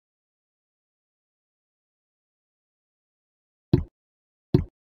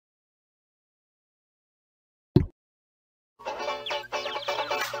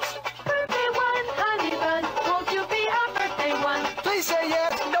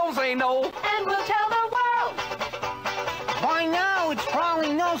say no. And we'll tell the world. By now, it's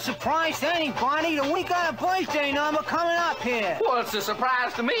probably no surprise to anybody that we got a birthday number coming up here. Well, it's a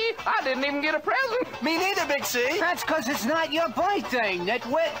surprise to me. I didn't even get a present. Me neither, Big C. That's because it's not your birthday,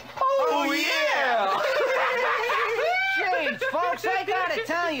 nitwit. Oh, yeah! Jeez, folks, I gotta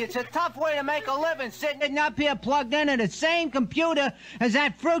tell you, it's a tough way to make a living sitting up here plugged into the same computer as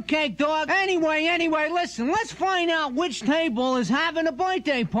that fruitcake dog. Anyway, listen, let's find out which table is having a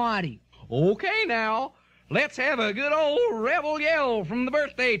birthday party. Okay, now, let's have a good old rebel yell from the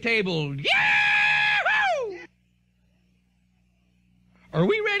birthday table. Yahoo! Are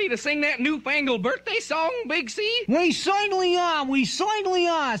we ready to sing that newfangled birthday song, Big C? We certainly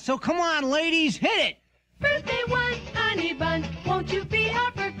are. So come on, ladies, hit it. Birthday one, honeybun, won't you be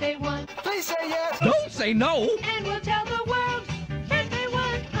our birthday one? Please say yes. Don't say no. And we'll tell the world. Birthday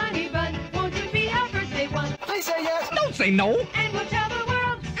one, honeybun, won't you be our birthday one? Please say yes. Don't say no. And we'll tell the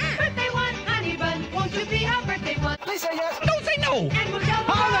world. Birthday one, honeybun, won't you be our birthday one? Please say yes. Don't say no. And we'll tell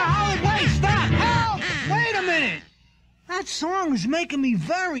the Hold world. it, wait, stop, help! Wait a minute. That song is making me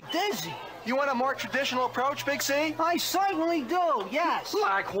very dizzy. You want a more traditional approach, Big C? I certainly do, yes.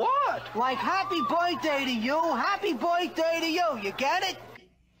 Like what? Like happy birthday to you, happy birthday to you, you get it?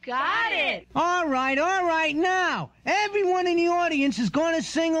 Got it. All right, now, everyone in the audience is going to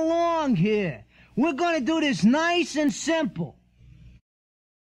sing along here. We're going to do this nice and simple.